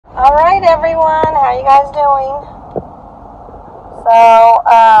All right, everyone, how you guys doing? So,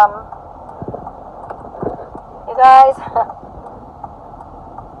 you guys,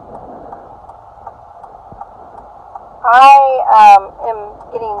 I am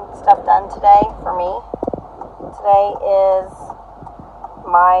getting stuff done today for me. Today is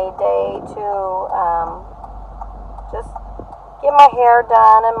my day to just get my hair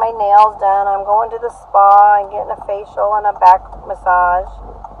done and my nails done. I'm going to the spa and getting a facial and a back massage.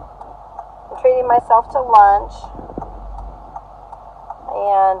 I'm treating myself to lunch,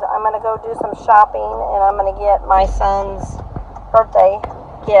 and I'm going to go do some shopping, and I'm going to get my son's birthday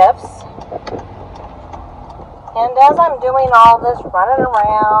gifts. And as I'm doing all this running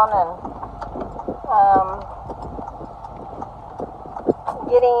around and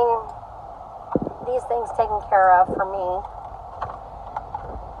getting these things taken care of for me,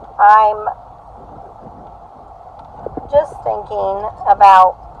 I'm just thinking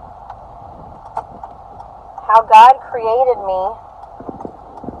about how God created me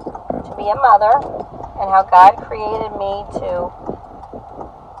to be a mother, and how God created me to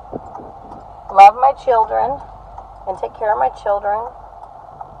love my children and take care of my children.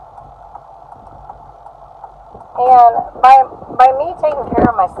 And by me taking care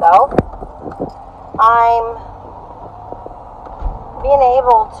of myself, I'm being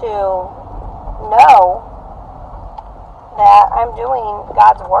able to know that I'm doing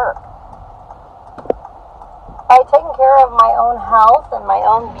God's work. By taking care of my own health and my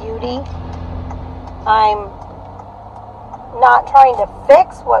own beauty, I'm not trying to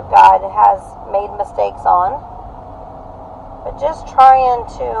fix what God has made mistakes on, but just trying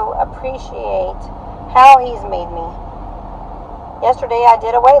to appreciate how He's made me. Yesterday I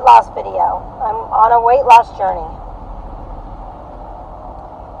did a weight loss video. I'm on a weight loss journey.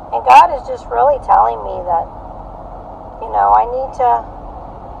 And God is just really telling me that, I need to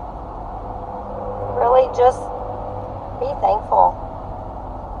really just be thankful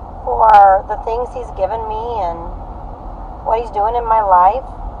for the things He's given me and what He's doing in my life.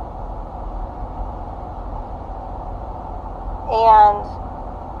 And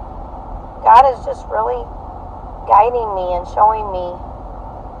God is just really guiding me and showing me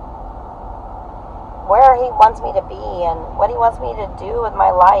where He wants me to be and what He wants me to do with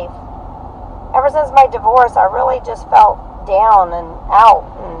my life. Ever since my divorce, I really just felt down and out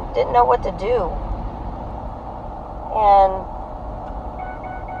and didn't know what to do. And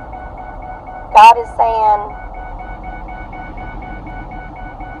God is saying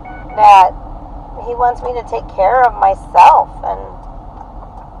that He wants me to take care of myself, and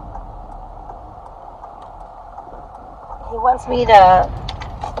He wants me to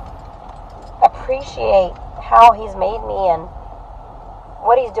appreciate how He's made me and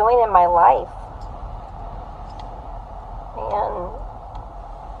what He's doing in my life, and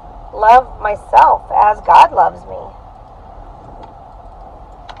love myself as God loves me.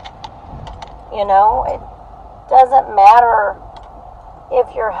 It doesn't matter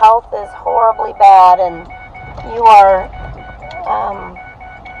if your health is horribly bad and you are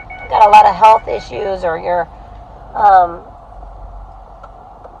got a lot of health issues, or your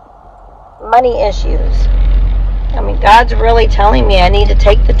money issues. God's really telling me I need to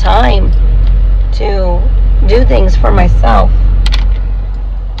take the time to do things for myself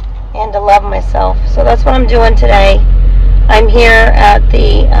and to love myself. So that's what I'm doing today. I'm here at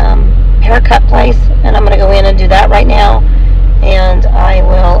the haircut place, and I'm going to go in and do that right now, and I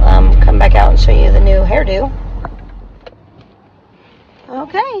will come back out and show you the new hairdo.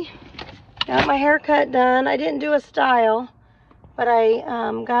 Okay, got my haircut done. I didn't do a style, but I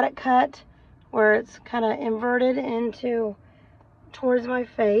got it cut where it's kind of inverted towards my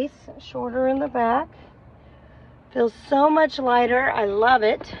face, shorter in the back. Feels so much lighter. I love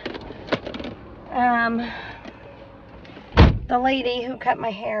it. The lady who cut my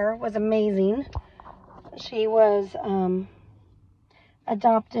hair was amazing. She was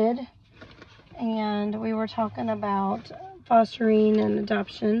adopted, and we were talking about fostering and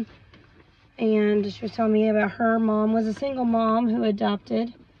adoption, and she was telling me about her mom was a single mom who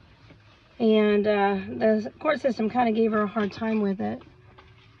adopted, and the court system kind of gave her a hard time with it.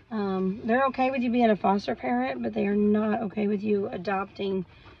 They're okay with you being a foster parent, but they are not okay with you adopting,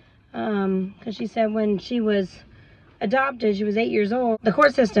 because she said when she was adopted, she was 8 years old. The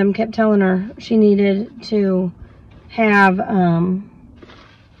court system kept telling her she needed to have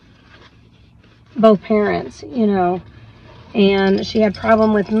both parents, and she had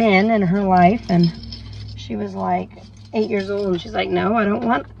problem with men in her life, and she was like 8 years old, and she's like, no, I don't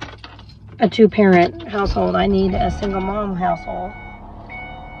want a two-parent household. I need a single mom household.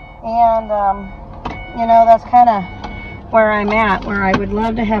 And that's kind of where I'm at, where I would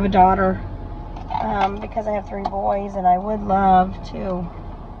love to have a daughter, because I have 3 boys, and I would love to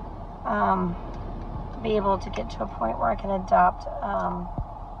be able to get to a point where I can adopt,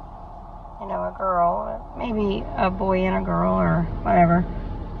 you know, a girl, maybe a boy and a girl or whatever.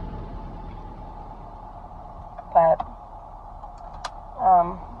 But,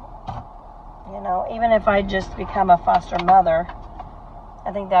 you know, even if I just become a foster mother,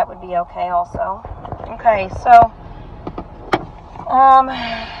 I think that would be okay also. Okay, so,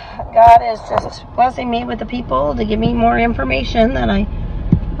 God is just blessing me with the people to give me more information that I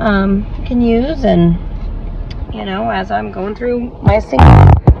can use, and, you know, as I'm going through my single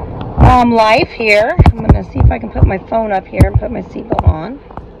life here. I'm going to see if I can put my phone up here and put my seatbelt on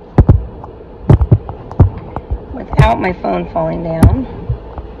without my phone falling down.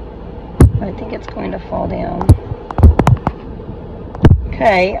 I think it's going to fall down.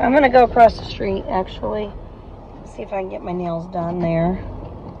 Okay, I'm going to go across the street, actually. See if I can get my nails done there.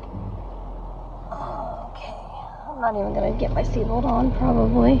 Okay, I'm not even going to get my seatbelt on,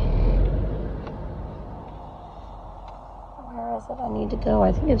 probably. Where is it I need to go?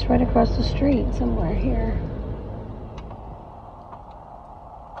 I think it's right across the street, somewhere here.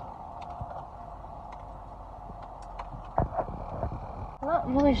 I'm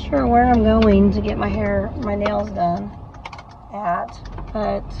not really sure where I'm going to get my nails done at,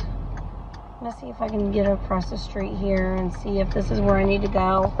 but I'm going to see if I can get across the street here and see if this is where I need to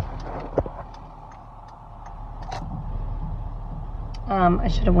go. I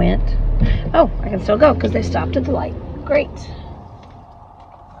should have went. Oh, I can still go because they stopped at the light. Great.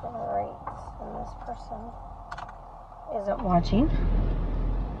 Great. And this person isn't watching.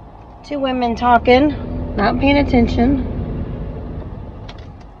 2 women talking, not paying attention.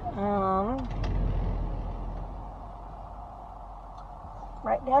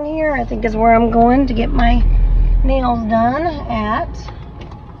 Right down here, I think, is where I'm going to get my nails done at.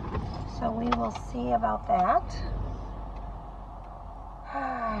 So we will see about that.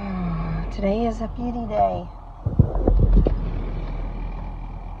 Today is a beauty day.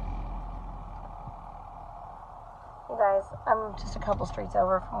 You guys, I'm just a couple streets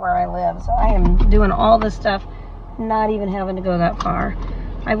over from where I live, so I am doing all this stuff, not even having to go that far.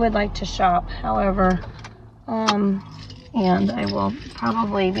 I would like to shop, however, and I will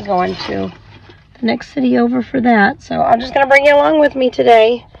probably be going to the next city over for that. So I'm just going to bring you along with me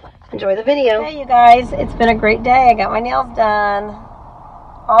today. Enjoy the video. Hey, you guys, it's been a great day. I got my nails done,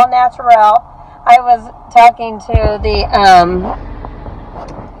 all natural. I was talking to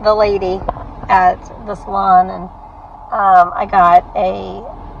the lady at the salon, and I got a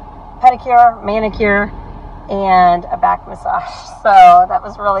pedicure, manicure, and a back massage. So that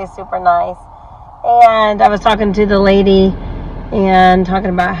was really super nice. And I was talking to the lady and talking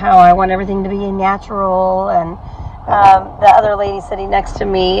about how I want everything to be natural. And the other lady sitting next to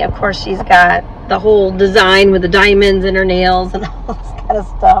me, of course, she's got the whole design with the diamonds in her nails and all this kind of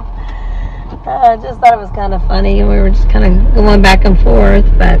stuff. I just thought it was kind of funny. We were just kind of going back and forth.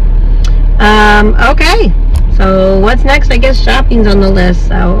 But, okay. So what's next? I guess shopping's on the list.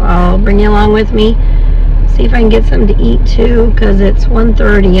 So I'll bring you along with me. See if I can get something to eat too, because it's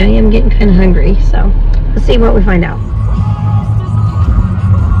 1:30. I am getting kind of hungry, so let's see what we find out.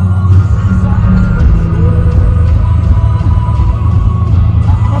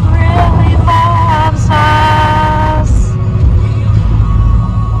 God really loves us.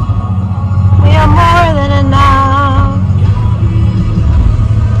 We are more than enough.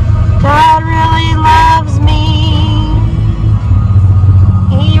 God really loves me.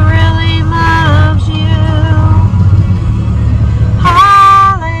 He really loves you.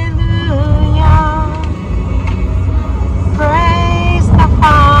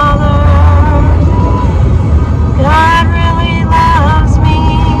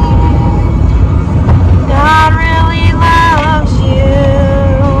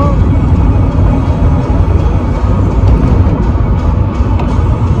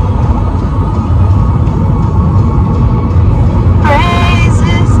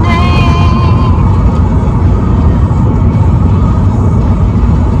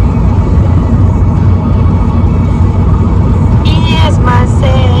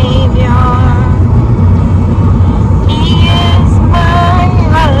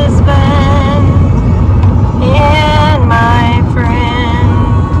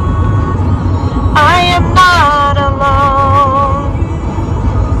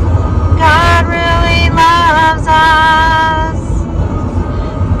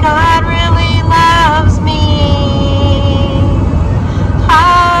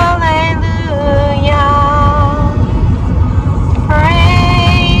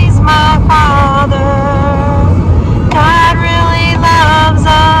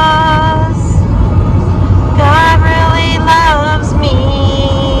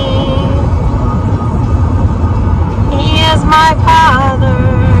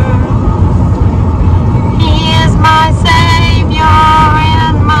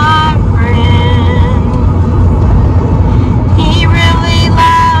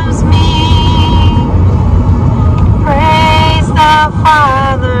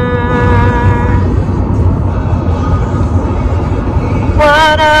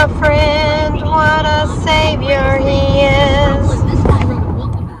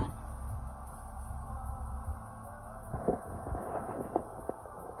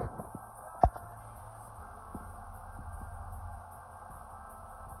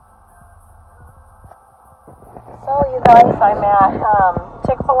 So you guys, I'm at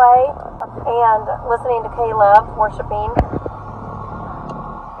Chick-fil-A and listening to Caleb worshiping,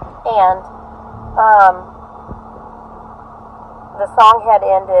 and the song had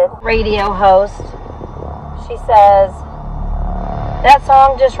ended. Radio host, she says, that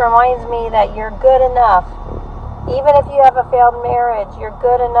song just reminds me that you're good enough. Even if you have a failed marriage, you're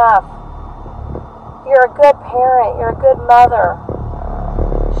good enough. You're a good parent. You're a good mother.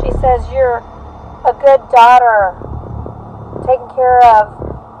 She says you're a good daughter, taking care of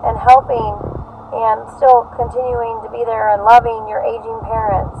and helping and still continuing to be there and loving your aging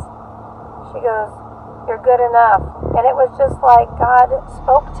parents. She goes, you're good enough. And it was just like God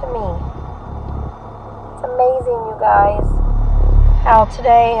spoke to me. It's amazing, you guys, how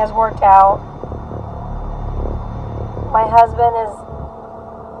today has worked out. My husband is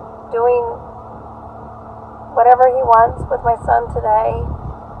doing whatever he wants with my son today.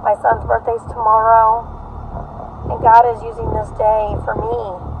 My son's birthday's tomorrow. And God is using this day for me,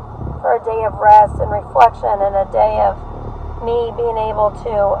 for a day of rest and reflection, and a day of me being able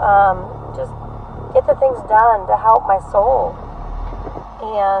to just get the things done to help my soul.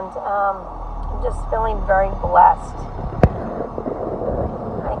 And I'm just feeling very blessed.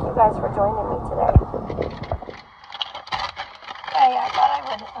 Thank you guys for joining me today. Okay, I thought I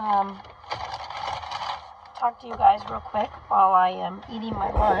would talk to you guys real quick while I am eating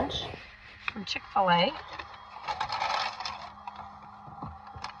my lunch from Chick-fil-A.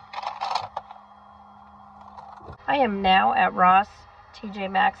 I am now at Ross, TJ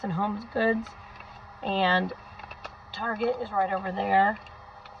Maxx, and Home Goods, and Target is right over there.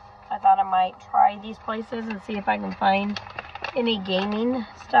 I thought I might try these places and see if I can find any gaming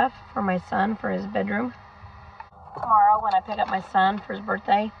stuff for my son for his bedroom. Tomorrow, when I pick up my son for his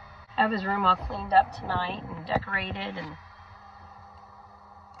birthday, I have his room all cleaned up tonight and decorated, and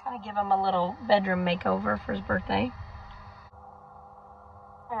kind of give him a little bedroom makeover for his birthday.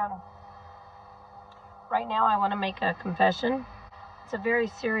 And right now I want to make a confession. It's a very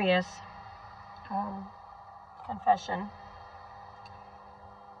serious confession.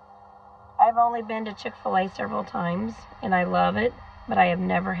 I've only been to Chick-fil-A several times, and I love it, but I have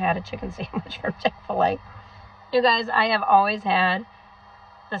never had a chicken sandwich from Chick-fil-A. You guys, I have always had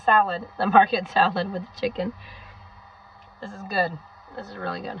the salad, the market salad with the chicken. This is good. This is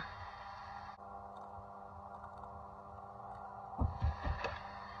really good.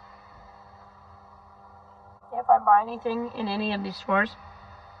 If I buy anything in any of these stores,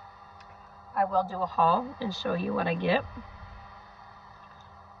 I will do a haul and show you what I get.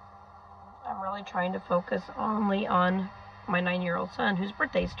 I'm really trying to focus only on my 9-year-old son, whose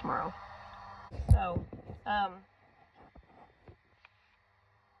birthday is tomorrow. So,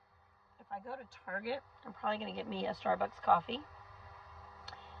 if I go to Target, I'm probably going to get me a Starbucks coffee,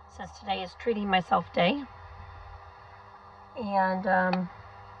 since today is treating myself day. And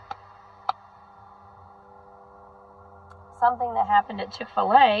something that happened at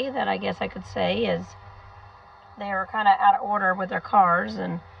Chick-fil-A that I guess I could say is they were kind of out of order with their cars,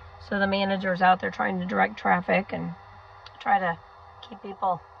 and so the manager's out there trying to direct traffic and try to keep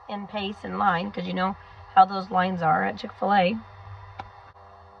people in pace in line, because you know how those lines are at Chick-fil-A.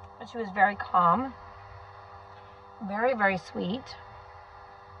 But she was very calm, very, very sweet.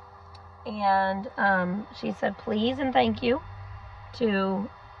 And she said please and thank you to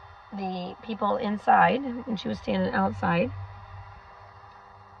the people inside, and she was standing outside.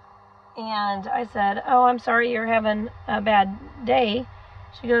 And I said, oh, I'm sorry you're having a bad day.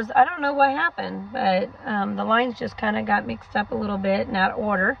 She goes, I don't know what happened, but the lines just kind of got mixed up a little bit and out of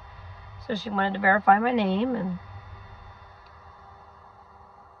order. So she wanted to verify my name. And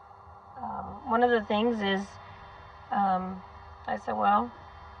one of the things is, I said, well,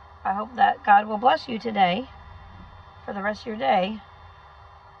 I hope that God will bless you today for the rest of your day.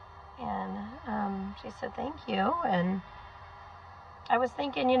 And she said, thank you. And I was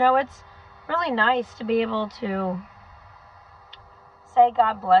thinking, you know, it's really nice to be able to say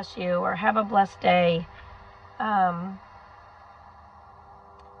God bless you or have a blessed day. I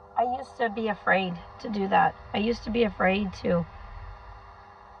used to be afraid to do that. I used to be afraid to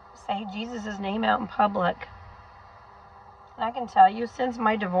say Jesus' name out in public. And I can tell you, since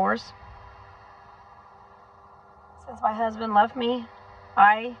my divorce, since my husband left me,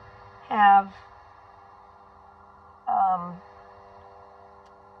 I have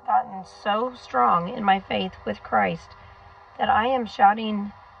gotten so strong in my faith with Christ that I am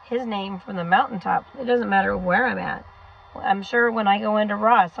shouting his name from the mountaintop. It doesn't matter where I'm at. I'm sure when I go into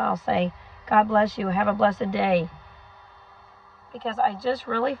Ross, I'll say, God bless you, have a blessed day. Because I just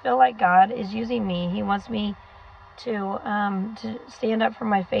really feel like God is using me. He wants me to stand up for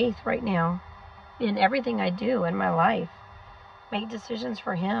my faith right now. in everything I do in my life. Make decisions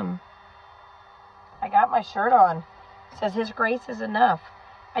for him. I got my shirt on. It says his grace is enough.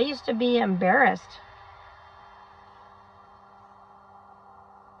 I used to be embarrassed.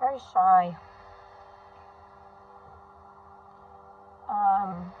 Very shy.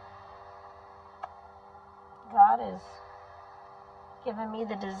 God has given me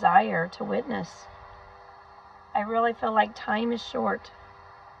the desire to witness. I really feel like time is short.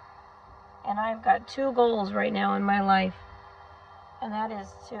 And I've got 2 goals right now in my life. And that is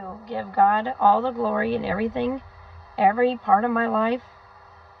to give God all the glory in everything, every part of my life.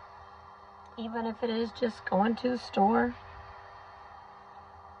 Even if it is just going to the store.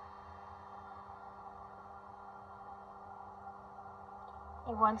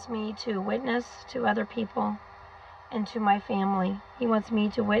 He wants me to witness to other people and to my family. He wants me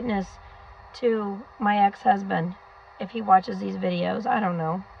to witness to my ex-husband if he watches these videos. I don't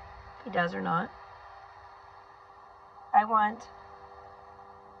know if he does or not. I want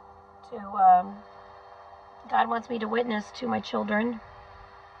to, God wants me to witness to my children.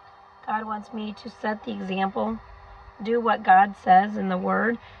 God wants me to set the example, do what God says in the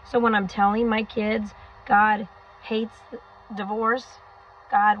Word. So when I'm telling my kids, God hates divorce,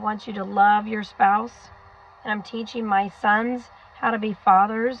 God wants you to love your spouse, and I'm teaching my sons how to be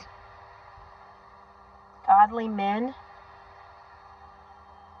fathers, godly men,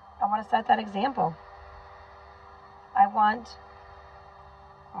 I want to set that example. I want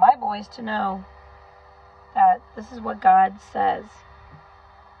my boys to know that this is what God says.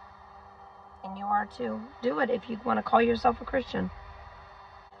 And you are to do it if you want to call yourself a Christian.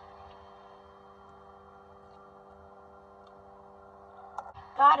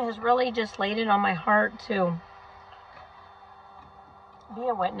 God has really just laid it on my heart to be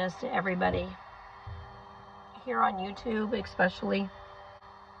a witness to everybody. Here on YouTube especially.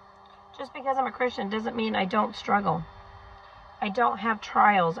 Just because I'm a Christian doesn't mean I don't struggle. I don't have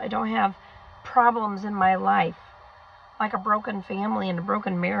trials. I don't have problems in my life. Like a broken family and a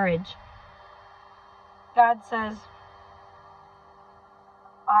broken marriage. God says,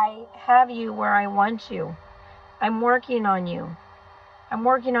 I have you where I want you. I'm working on you. I'm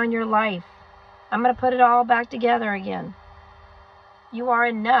working on your life. I'm going to put it all back together again. You are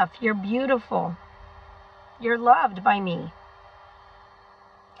enough. You're beautiful. You're loved by me.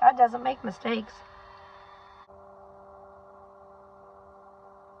 God doesn't make mistakes.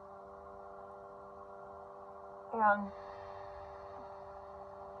 And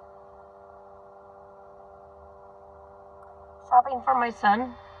shopping for my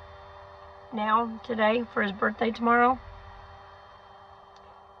son now, today, for his birthday tomorrow.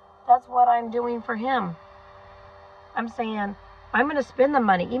 That's what I'm doing for him. I'm saying, I'm going to spend the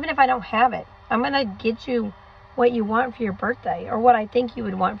money, even if I don't have it. I'm going to get you what you want for your birthday, or what I think you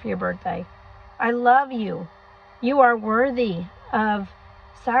would want for your birthday. I love you. You are worthy of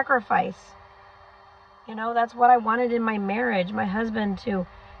sacrifice. You know, that's what I wanted in my marriage. My husband to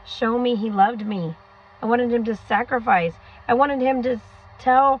show me he loved me. I wanted him to sacrifice. I wanted him to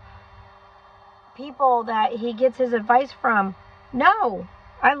tell people that he gets his advice from, no,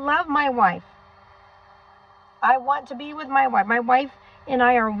 I love my wife. I want to be with my wife. My wife and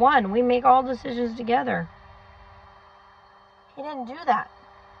I are one. We make all decisions together. He didn't do that.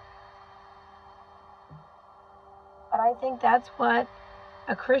 But I think that's what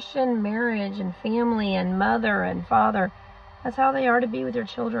a Christian marriage and family and mother and father, that's how they are to be with their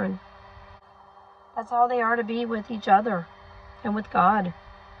children. That's how they are to be with each other and with God.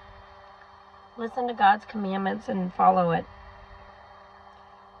 Listen to God's commandments and follow it.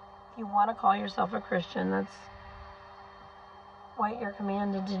 If you want to call yourself a Christian, that's what you're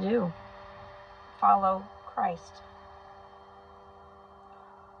commanded to do. Follow Christ.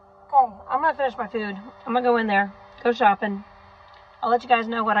 Okay, I'm going to finish my food. I'm going to go in there, go shopping. I'll let you guys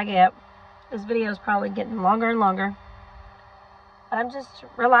know what I get. This video is probably getting longer and longer. But I'm just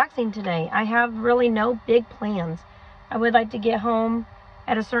relaxing today. I have really no big plans. I would like to get home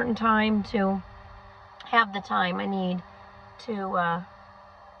at a certain time to have the time I need to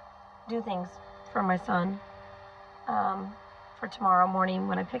do things for my son for tomorrow morning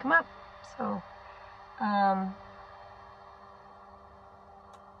when I pick him up. So, I'll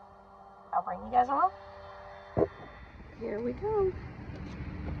bring you guys along. Here we go.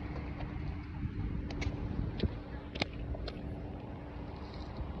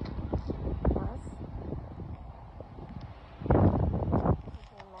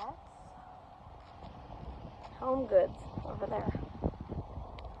 Home Goods over there,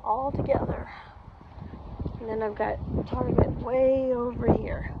 all together. And then I've got Target way over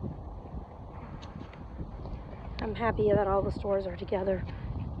here. I'm happy that all the stores are together.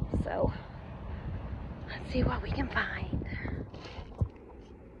 So Let's see what we can find.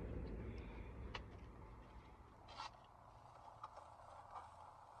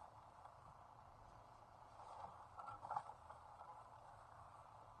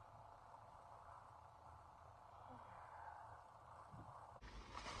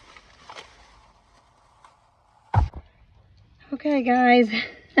 Okay, guys,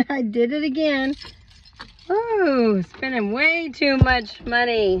 I did it again. Oh, spending way too much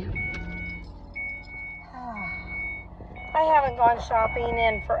money. I haven't gone shopping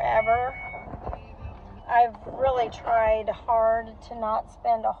in forever. I've really tried hard to not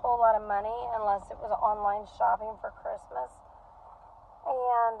spend a whole lot of money unless it was online shopping for Christmas.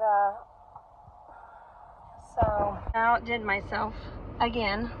 And so I outdid myself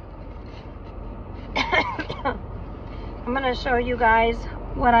again. I'm going to show you guys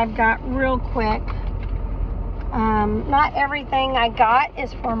what I've got real quick. Not everything I got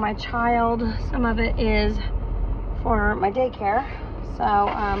is for my child. Some of it is for my daycare. So,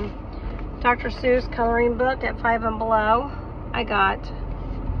 Dr. Seuss coloring book at 5 and Below I got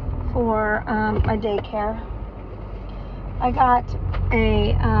for my daycare. I got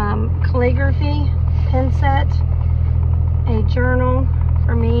a calligraphy pen set, a journal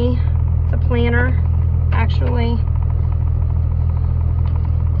for me, the planner, actually.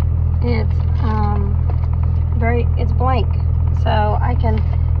 It's blank, so I can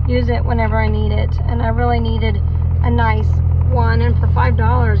use it whenever I need it. And I really needed a nice one, and for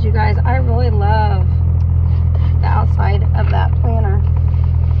 $5, you guys, I really love the outside of that planner.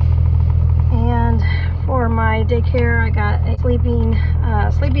 And for my daycare, I got a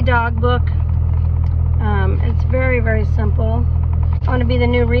sleepy dog book. It's very, very simple. I want to be the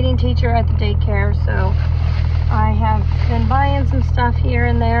new reading teacher at the daycare, so I have been buying some stuff here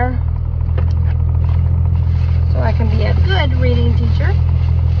and there so I can be a good reading teacher.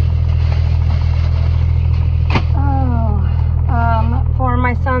 For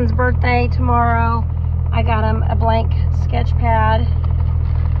my son's birthday tomorrow, I got him a blank sketch pad,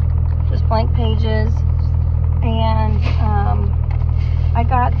 just blank pages, and I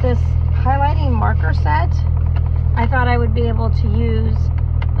got this highlighting marker set. I thought I would be able to use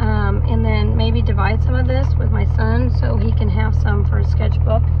and then maybe divide some of this with my son so he can have some for his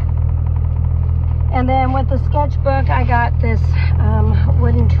sketchbook. And then with the sketchbook, I got this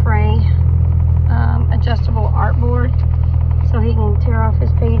wooden tray, adjustable artboard, so he can tear off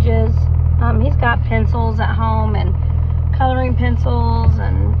his pages. He's got pencils at home and coloring pencils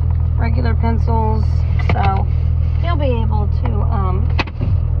and regular pencils, so he'll be able to,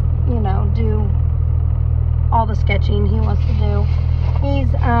 you know, do all the sketching he wants to do.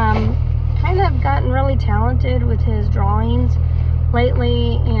 He's kind of gotten really talented with his drawings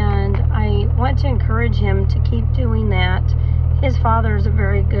lately, and I want to encourage him to keep doing that. His father is a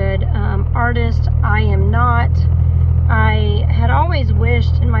very good artist. I am not. I had always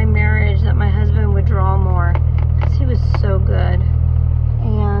wished in my marriage that my husband would draw more because he was so good,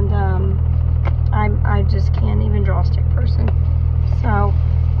 and I just can't even draw a stick person. So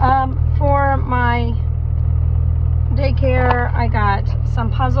for my daycare, I got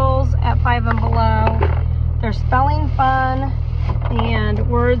some puzzles at 5 and Below. They're spelling fun and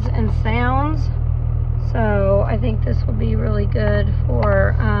words and sounds, so I think this will be really good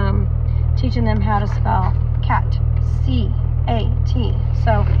for teaching them how to spell cat, C-A-T.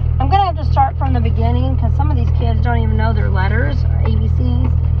 So I'm gonna have to start from the beginning because some of these kids don't even know their letters, or ABCs,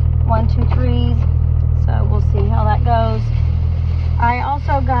 1, 2, 3s. So we'll see how that goes. I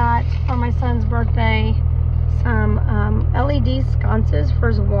also got for my son's birthday some LED sconces for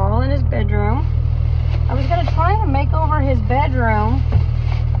his wall in his bedroom. I was going to try to make over his bedroom,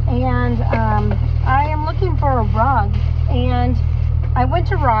 and I am looking for a rug, and I went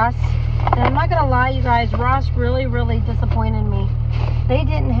to Ross, and I'm not going to lie, you guys, Ross really, really disappointed me. They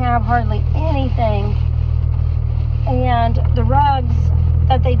didn't have hardly anything, and the rugs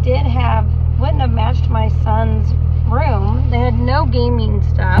that they did have wouldn't have matched my son's room. They had no gaming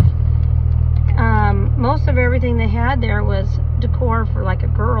stuff. Most of everything they had there was decor for like a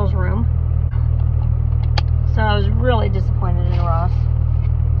girl's room. So I was really disappointed in Ross.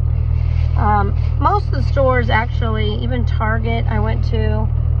 Most of the stores, actually, even Target, I went to,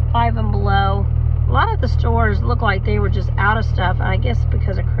 5 and Below. A lot of the stores look like they were just out of stuff, and I guess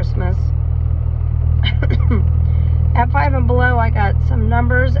because of Christmas. At 5 and Below, I got some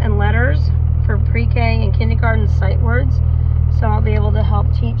numbers and letters for pre-K and kindergarten sight words, so I'll be able to help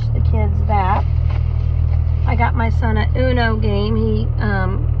teach the kids that. I got my son an Uno game. He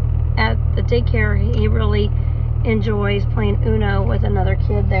at the daycare, he really enjoys playing Uno with another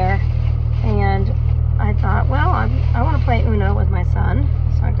kid there, and I thought, well, I want to play Uno with my son,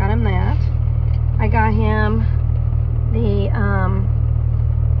 so I got him that. I got him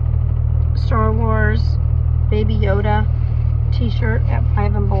t-shirt at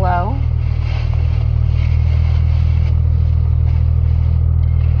Five and Below.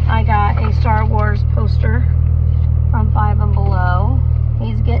 I got a Star Wars poster from Five and Below.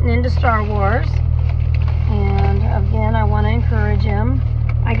 He's getting into Star Wars. And again, I want to encourage him.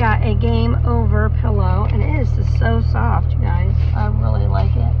 I got a Game Over pillow, and it is just so soft, you guys. I really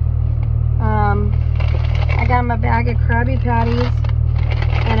like it. I got him a bag of Krabby Patties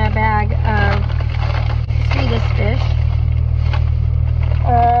and a bag of Swedish fish.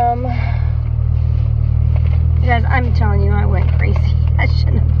 You guys, I'm telling you, I went crazy. I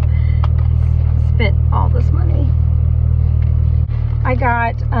shouldn't have spent all this money. I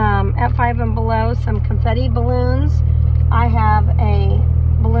got at Five and Below some confetti balloons. I have a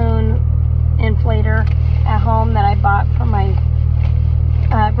balloon inflator at home that I bought for my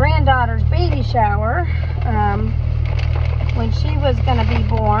granddaughter's baby shower when she was going to be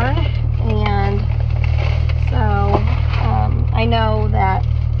born, and so I know that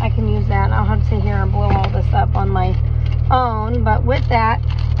I can use that. I'll have to sit here and blow all this up on my own, but with that,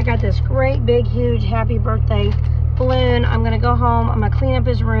 I got this great big huge happy birthday balloon. I'm going to go home, I'm going to clean up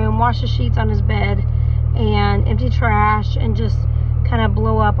his room, wash the sheets on his bed, and empty trash, and just kind of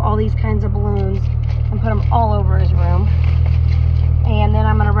blow up all these kinds of balloons and put them all over his room. And then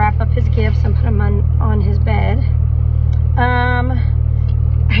I'm going to wrap up his gifts and put them on his bed.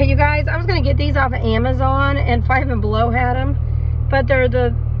 You guys, I was going to get these off of Amazon, and Five and Below had them, but they're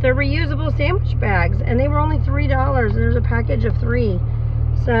reusable sandwich bags, and they were only $3, and there's a package of 3.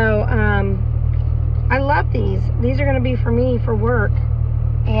 So I love these. These are going to be for me for work,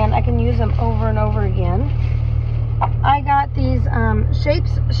 and I can use them over and over again. I got these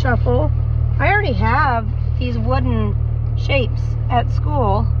shapes shuffle. I already have these wooden shapes at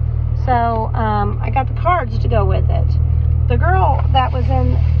school, so I got the cards to go with it. The girl that was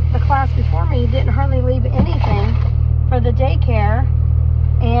in the class before me didn't hardly leave anything for the daycare,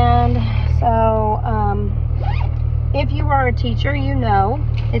 and so if you are a teacher, you know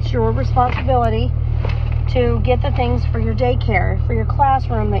it's your responsibility to get the things for your daycare, for your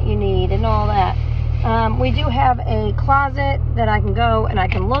classroom that you need and all that. We do have a closet that I can go and I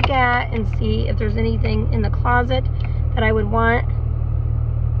can look at and see if there's anything in the closet that I would want.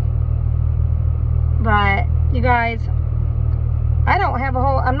 But you guys,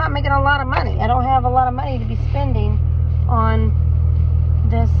 I'm not making a lot of money. I don't have a lot of money to be spending on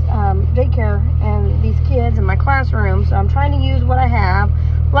this daycare and these kids in my classroom, so I'm trying to use what I have.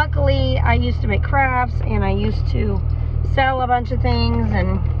 Luckily, I used to make crafts, and I used to sell a bunch of things,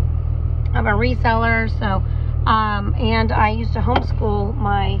 and I'm a reseller, so and I used to homeschool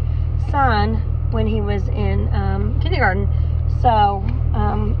my son when he was in kindergarten, so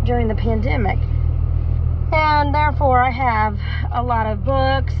during the pandemic, and therefore I have a lot of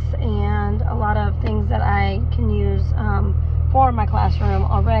books and a lot of things that I can use for my classroom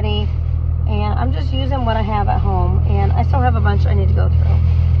already, and I'm just using what I have at home, and I still have a bunch I need to go through.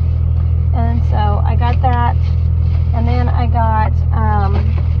 And so I got that, and then I got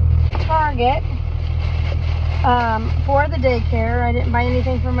Target for the daycare. I didn't buy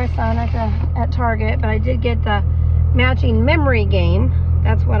anything for my son at Target, but I did get the matching memory game.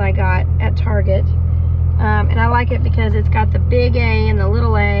 That's what I got at Target. And I like it because it's got the big A and the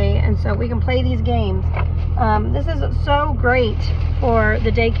little A, and so we can play these games. This is so great for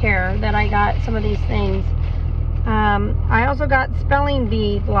the daycare that I got some of these things. I also got spelling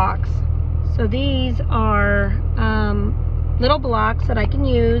bee blocks. So these are little blocks that I can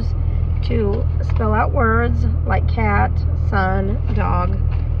use to spell out words like cat, sun, dog.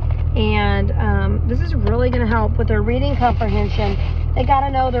 And this is really going to help with their reading comprehension. They got to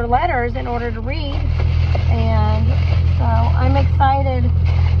know their letters in order to read. And so I'm excited.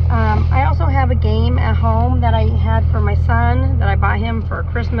 I also have a game at home that I had for my son that I bought him for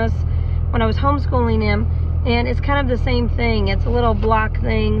Christmas when I was homeschooling him. And it's kind of the same thing. It's a little block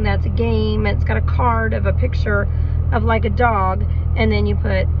thing that's a game. It's got a card of a picture of like a dog, and then you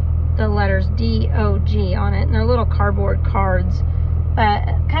put the letters D-O-G on it, and they're little cardboard cards. But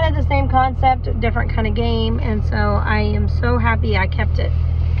kind of the same concept, different kind of game, and so I am so happy I kept it,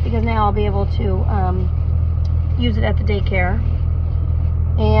 because now I'll be able to use it at the daycare.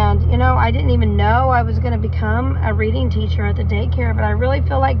 And you know, I didn't even know I was going to become a reading teacher at the daycare, but I really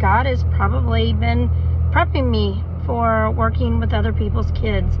feel like God has probably been prepping me for working with other people's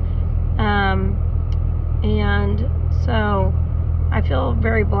kids, and so I feel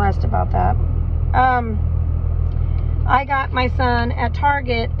very blessed about that. I got my son at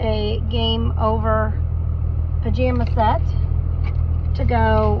Target a Game Over pajama set to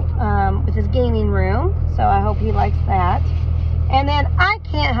go with his gaming room, so I hope he likes that. And then I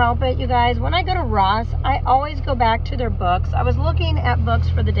can't help it, you guys. When I go to Ross, I always go back to their books. I was looking at books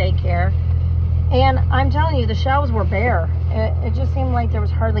for the daycare, and I'm telling you, the shelves were bare. It just seemed like there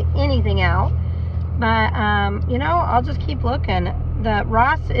was hardly anything out. But, you know, I'll just keep looking. The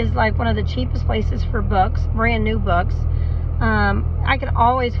Ross is like one of the cheapest places for books, brand new books. I can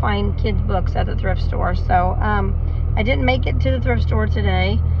always find kids' books at the thrift store. So, I didn't make it to the thrift store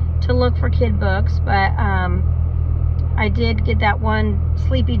today to look for kid books, but I did get that one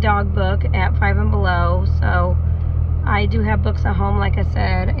Sleepy Dog book at Five and Below. So, I do have books at home, like I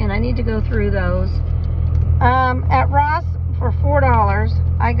said, and I need to go through those. At Ross, for $4,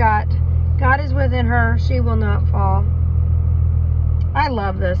 I got God is Within Her, She Will Not Fall. I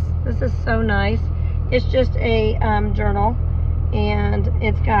love this. This is so nice. It's just a journal, and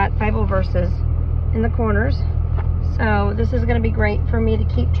it's got Bible verses in the corners. So this is going to be great for me to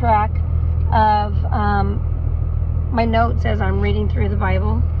keep track of my notes as I'm reading through the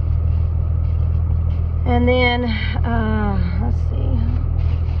Bible. And then, let's see.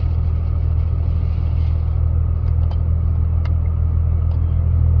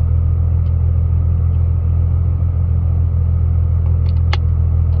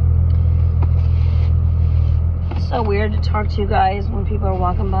 So weird to talk to you guys when people are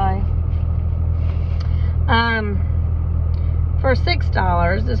walking by. For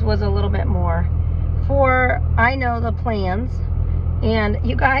 $6, this was a little bit more. For I Know the Plans. And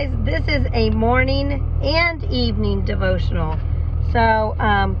you guys, this is a morning and evening devotional. So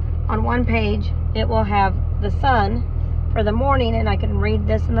on one page, it will have the sun for the morning, and I can read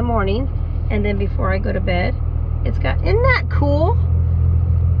this in the morning, and then before I go to bed. It's got, isn't that cool?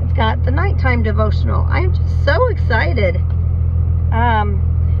 It's got the nighttime devotional. I'm just so excited.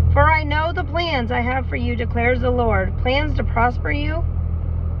 For I know the plans I have for you, declares the Lord. Plans to prosper you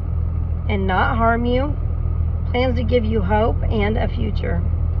and not harm you. Plans to give you hope and a future.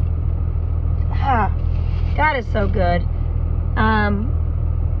 God is so good.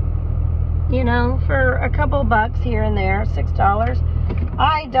 You know, for a couple bucks here and there, $6,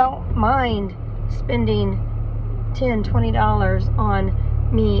 I don't mind spending $10, $20 on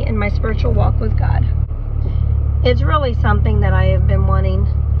me and my spiritual walk with God. It's really something that I have been wanting,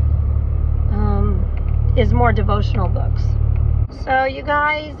 is more devotional books. So you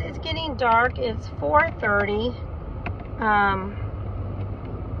guys, it's getting dark. It's 4:30.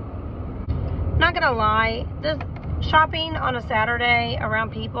 Not gonna lie, this shopping on a Saturday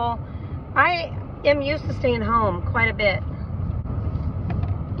around people, I am used to staying home quite a bit,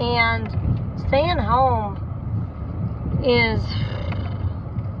 and staying home is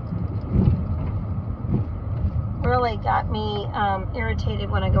really got me irritated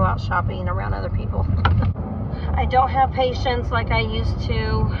when I go out shopping around other people. I don't have patience like I used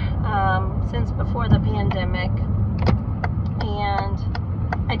to since before the pandemic, and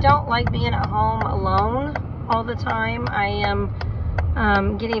I don't like being at home alone all the time. I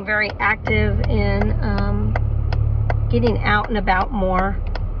am getting very active in getting out and about more.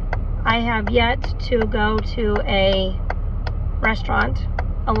 I have yet to go to a restaurant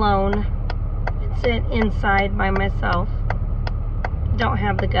alone, sit inside by myself. Don't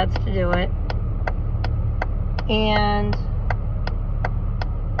have the guts to do it. And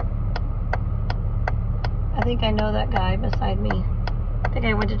I think I know that guy beside me. I think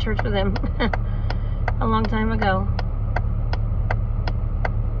I went to church with him a long time ago.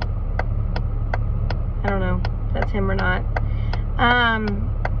 I don't know if that's him or not.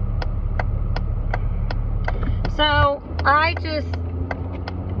 So I just,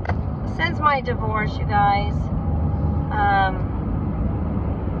 since my divorce, you guys,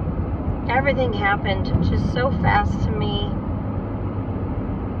 everything happened just so fast to me.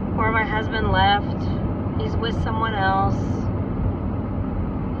 Where my husband left, he's with someone else.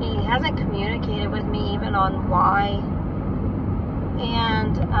 He hasn't communicated with me even on why.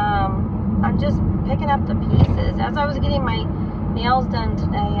 And I'm just picking up the pieces. As I was getting my nails done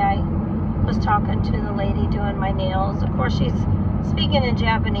today, I was talking to the lady doing my nails. Of course, she's speaking in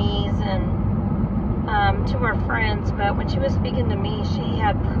Japanese and to her friends, but when she was speaking to me, she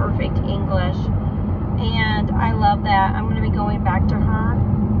had perfect English, and I love that. I'm going to be going back to her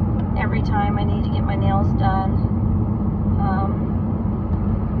every time I need to get my nails done.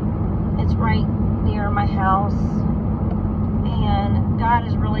 It's right near my house, and God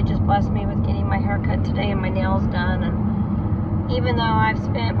has really just blessed me with getting my hair cut today and my nails done. And even though I've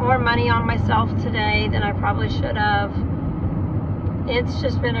spent more money on myself today than I probably should have, it's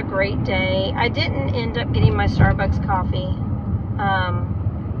just been a great day. I didn't end up getting my Starbucks coffee.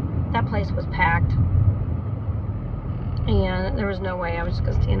 That place was packed, and there was no way. I was just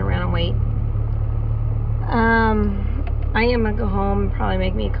going to stand around and wait. I am going to go home and probably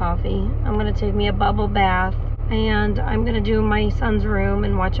make me a coffee. I'm going to take me a bubble bath. And I'm going to do my son's room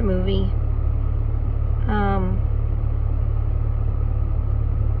and watch a movie.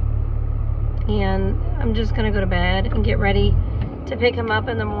 And I'm just going to go to bed and get ready to pick him up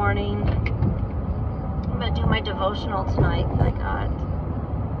in the morning. I'm going to do my devotional tonight that I got.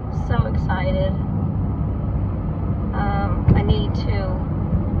 So excited. I need to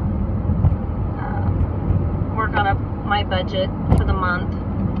work on my budget for the month.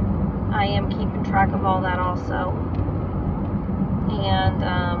 I am keeping track of all that also. And,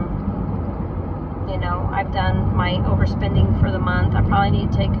 you know, I've done my overspending for the month. I probably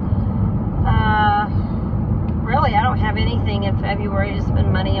need to take, really, I don't have anything in February to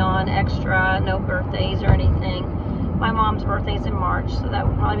spend money on extra, no birthdays or anything. My mom's birthday's in March, so that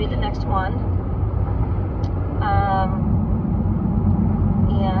would probably be the next one.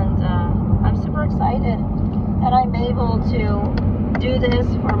 I'm super excited that I'm able to do this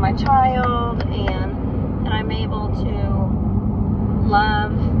for my child, and I'm able to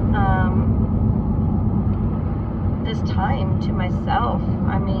love this time to myself.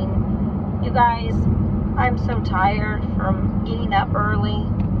 I mean, you guys, I'm so tired from getting up early.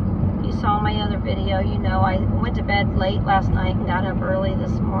 You saw my other video, you know, I went to bed late last night and got up early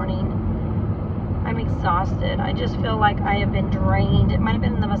this morning. I'm exhausted. I just feel like I have been drained. It might have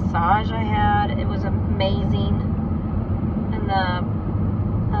been the massage I had. It was amazing. And the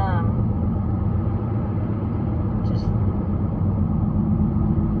just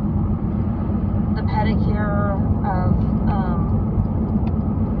the pedicure of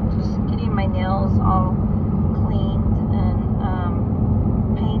just getting my nails all cleaned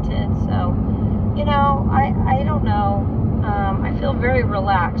and painted. So, you know, I don't know. I feel very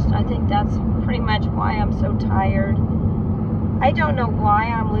relaxed. I think that's pretty much why I'm so tired. I don't know why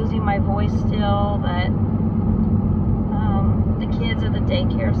I'm losing my voice still, but the kids at the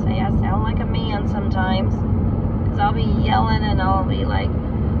daycare say I sound like a man sometimes, because I'll be yelling and I'll be like,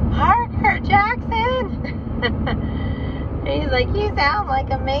 Parker Jackson! And he's like, you sound like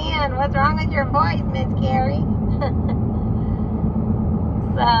a man. What's wrong with your voice, Miss Kerri?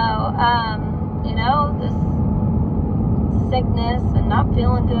 So, you know, this sickness and not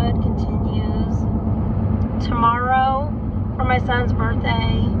feeling good continues. Tomorrow, for my son's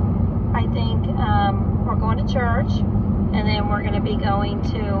birthday, I think we're going to church, and then we're going to be going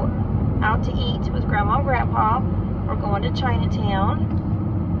out to eat with Grandma and Grandpa. We're going to Chinatown,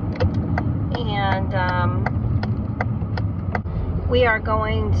 and we are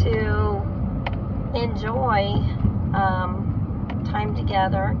going to enjoy time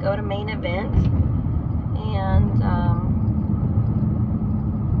together, go to Main Event, and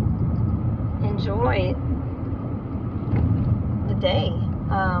enjoy the day,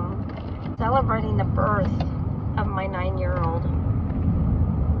 celebrating the birth of my 9-year-old.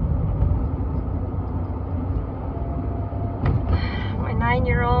 My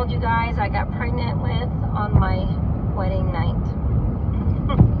 9-year-old, you guys, I got pregnant with on my wedding night.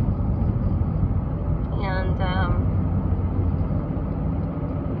 And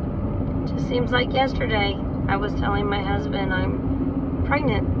it just seems like yesterday I was telling my husband I'm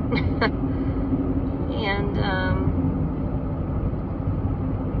pregnant. And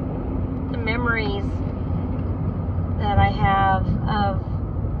the memories that I have of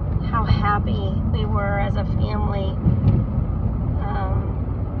how happy we were as a family,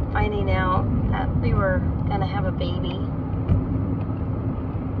 finding out that we were going to have a baby.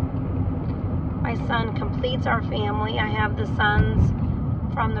 My son completes our family. I have the sons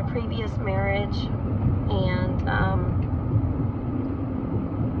from the previous marriage, and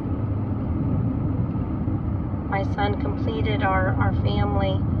my son completed our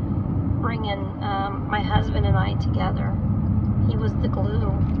family, bringing my husband and I together. He was the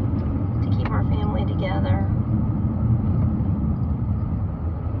glue to keep our family together.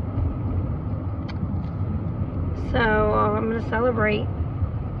 So I'm going to celebrate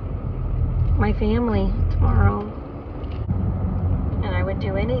my family tomorrow, and I would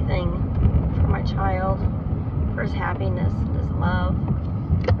do anything for my child, for his happiness, his love.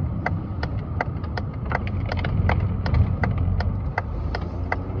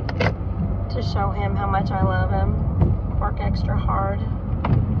 To show him how much I love him, work extra hard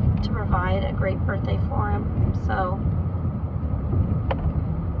to provide a great birthday for him. So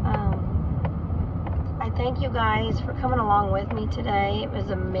I thank you guys for coming along with me today. It was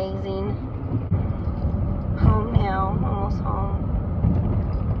amazing. Home now, almost home.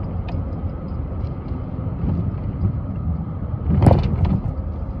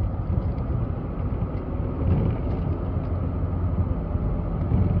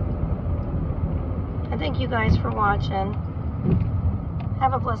 you guys for watching.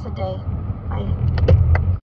 Have a blessed day. Bye.